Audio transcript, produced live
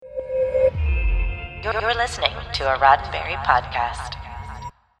You're listening to a Roddenberry podcast.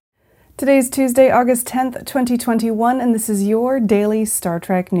 Today's Tuesday, August 10th, 2021, and this is your daily Star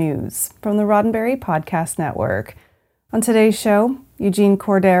Trek news from the Roddenberry Podcast Network. On today's show, Eugene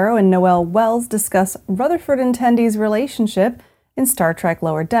Cordero and Noelle Wells discuss Rutherford and Tendi's relationship in Star Trek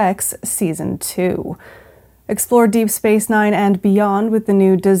Lower Decks Season 2. Explore Deep Space Nine and beyond with the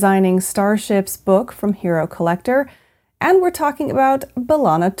new Designing Starships book from Hero Collector. And we're talking about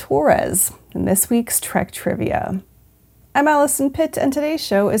B'Elanna Torres in this week's Trek Trivia. I'm Allison Pitt, and today's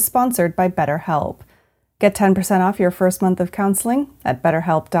show is sponsored by BetterHelp. Get 10% off your first month of counseling at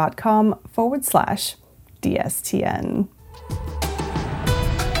betterhelp.com/DSTN.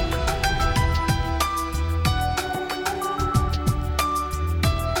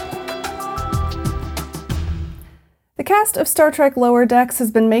 The cast of Star Trek Lower Decks has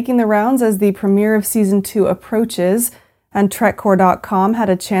been making the rounds as the premiere of Season 2 approaches, and TrekCore.com had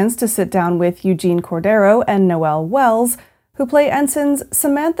a chance to sit down with Eugene Cordero and Noelle Wells, who play ensigns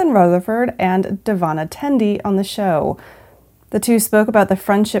Samantha Rutherford and Devana Tendi on the show. The two spoke about the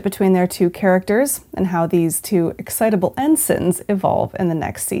friendship between their two characters and how these two excitable ensigns evolve in the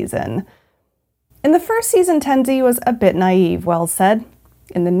next season. In the first season, Tendi was a bit naive, Wells said.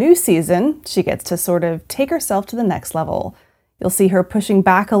 In the new season, she gets to sort of take herself to the next level. You'll see her pushing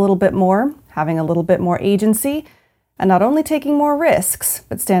back a little bit more, having a little bit more agency, and not only taking more risks,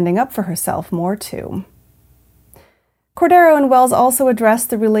 but standing up for herself more too. Cordero and Wells also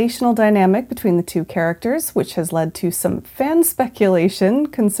addressed the relational dynamic between the two characters, which has led to some fan speculation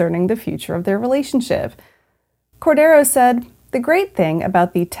concerning the future of their relationship. Cordero said, "The great thing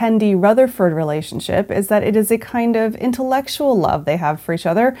about the Tendi-Rutherford relationship is that it is a kind of intellectual love they have for each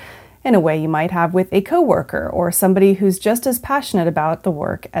other, in a way you might have with a coworker or somebody who's just as passionate about the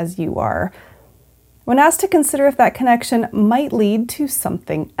work as you are." When asked to consider if that connection might lead to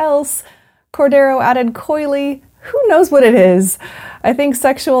something else, Cordero added coyly, "Who knows what it is? I think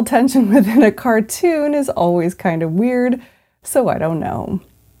sexual tension within a cartoon is always kind of weird, so I don't know."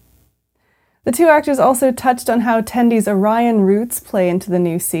 The two actors also touched on how Tendi's Orion roots play into the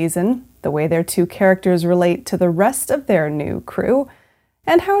new season, the way their two characters relate to the rest of their new crew,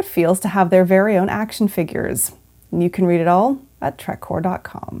 and how it feels to have their very own action figures. And you can read it all at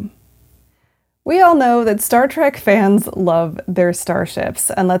TrekCore.com. We all know that Star Trek fans love their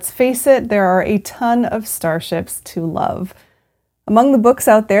starships, and let's face it, there are a ton of starships to love. Among the books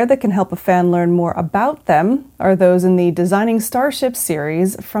out there that can help a fan learn more about them are those in the Designing Starships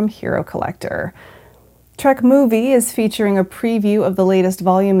series from Hero Collector. Trek Movie is featuring a preview of the latest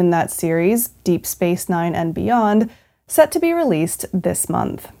volume in that series, Deep Space Nine and Beyond, set to be released this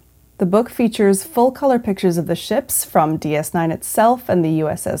month. The book features full-color pictures of the ships from DS9 itself and the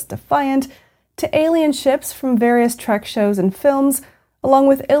USS Defiant, to alien ships from various Trek shows and films, along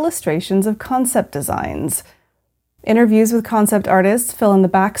with illustrations of concept designs. Interviews with concept artists fill in the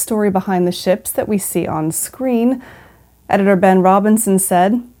backstory behind the ships that we see on screen. Editor Ben Robinson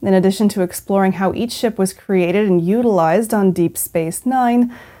said, in addition to exploring how each ship was created and utilized on Deep Space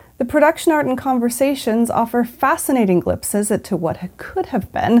Nine, the production art and conversations offer fascinating glimpses into what could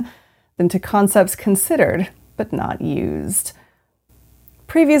have been, than to concepts considered but not used.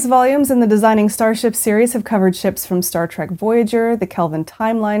 Previous volumes in the Designing Starships series have covered ships from Star Trek Voyager, the Kelvin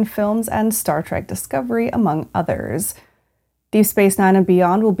Timeline films, and Star Trek Discovery, among others. Deep Space Nine and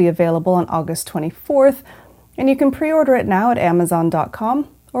Beyond will be available on August 24th, and you can pre-order it now at Amazon.com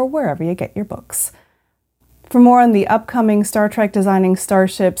or wherever you get your books. For more on the upcoming Star Trek Designing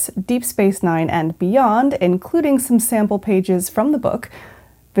Starships, Deep Space Nine and Beyond, including some sample pages from the book,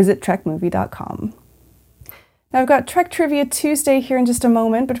 visit TrekMovie.com. Now, I've got Trek Trivia Tuesday here in just a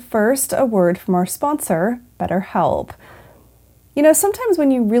moment, but first, a word from our sponsor, BetterHelp. You know, sometimes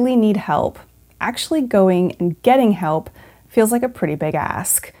when you really need help, actually going and getting help feels like a pretty big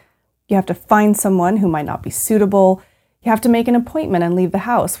ask. You have to find someone who might not be suitable, you have to make an appointment and leave the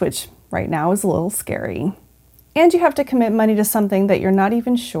house, which right now is a little scary. And you have to commit money to something that you're not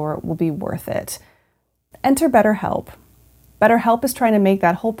even sure will be worth it. Enter BetterHelp. BetterHelp is trying to make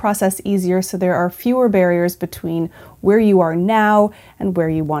that whole process easier so there are fewer barriers between where you are now and where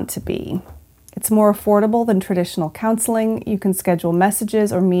you want to be. It's more affordable than traditional counseling. You can schedule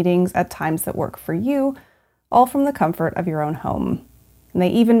messages or meetings at times that work for you, all from the comfort of your own home. And they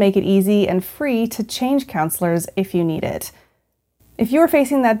even make it easy and free to change counselors if you need it. If you're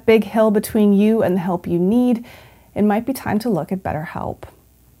facing that big hill between you and the help you need, it might be time to look at BetterHelp.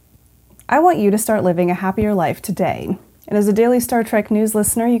 I want you to start living a happier life today. And as a daily Star Trek news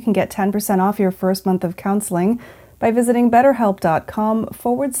listener, you can get 10% off your first month of counseling by visiting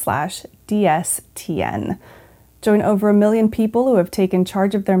betterhelp.com/DSTN. Join over 1 million people who have taken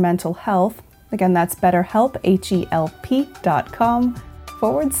charge of their mental health Again, that's BetterHelp,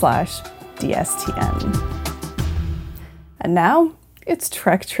 HELP.com/DSTN. And now, it's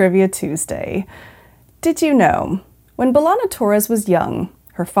Trek Trivia Tuesday. Did you know, when B'Elanna Torres was young,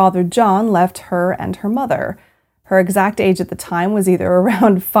 her father John left her and her mother. Her exact age at the time was either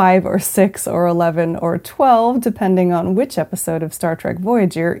around 5 or 6 or 11 or 12, depending on which episode of Star Trek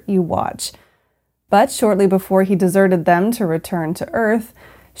Voyager you watch. But shortly before he deserted them to return to Earth,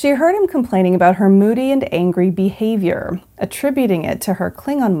 she heard him complaining about her moody and angry behavior, attributing it to her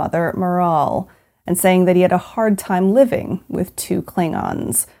Klingon mother, Maral, and saying that he had a hard time living with 2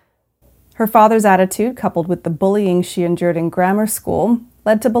 Klingons. Her father's attitude, coupled with the bullying she endured in grammar school,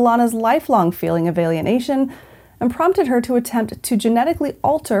 led to B'Elanna's lifelong feeling of alienation and prompted her to attempt to genetically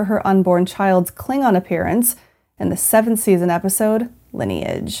alter her unborn child's Klingon appearance in the 7th season episode,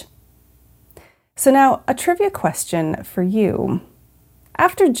 Lineage. So now, a trivia question for you.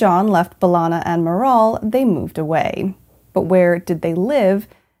 After John left B'Elanna and Maral, they moved away. But where did they live,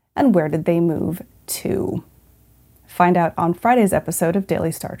 and where did they move to? Find out on Friday's episode of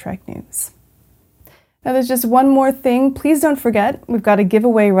Daily Star Trek News. Now there's just one more thing. Please don't forget, we've got a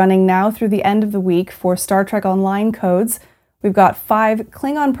giveaway running now through the end of the week for Star Trek Online codes. We've got 5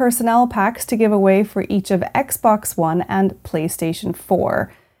 Klingon personnel packs to give away for each of Xbox One and PlayStation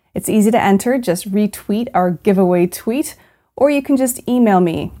 4. It's easy to enter, just retweet our giveaway tweet, or you can just email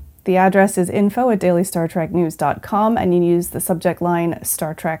me. The address is info@dailystartreknews.com, and you use the subject line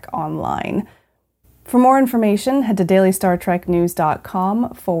Star Trek Online. For more information, head to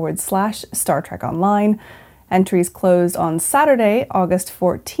dailystartreknews.com/Star Trek Online. Entries closed on Saturday, August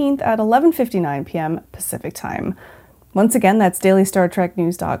 14th at 11:59 p.m. Pacific Time. Once again, that's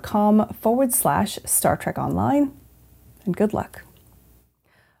dailystartreknews.com/Star Trek Online. And good luck.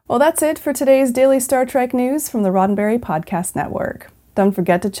 Well, that's it for today's Daily Star Trek News from the Roddenberry Podcast Network. Don't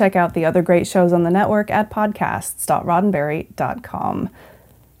forget to check out the other great shows on the network at podcasts.roddenberry.com.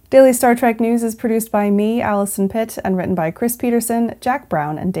 Daily Star Trek News is produced by me, Allison Pitt, and written by Chris Peterson, Jack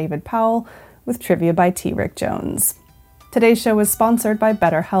Brown, and David Powell, with trivia by T. Rick Jones. Today's show is sponsored by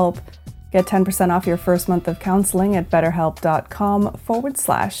BetterHelp. Get 10% off your first month of counseling at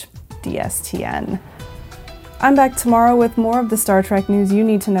betterhelp.com/DSTN. I'm back tomorrow with more of the Star Trek news you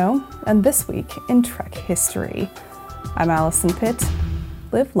need to know, and this week in Trek history. I'm Allison Pitt.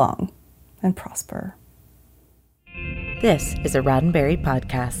 Live long and prosper. This is a Roddenberry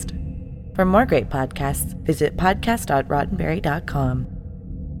podcast. For more great podcasts, visit podcast.roddenberry.com.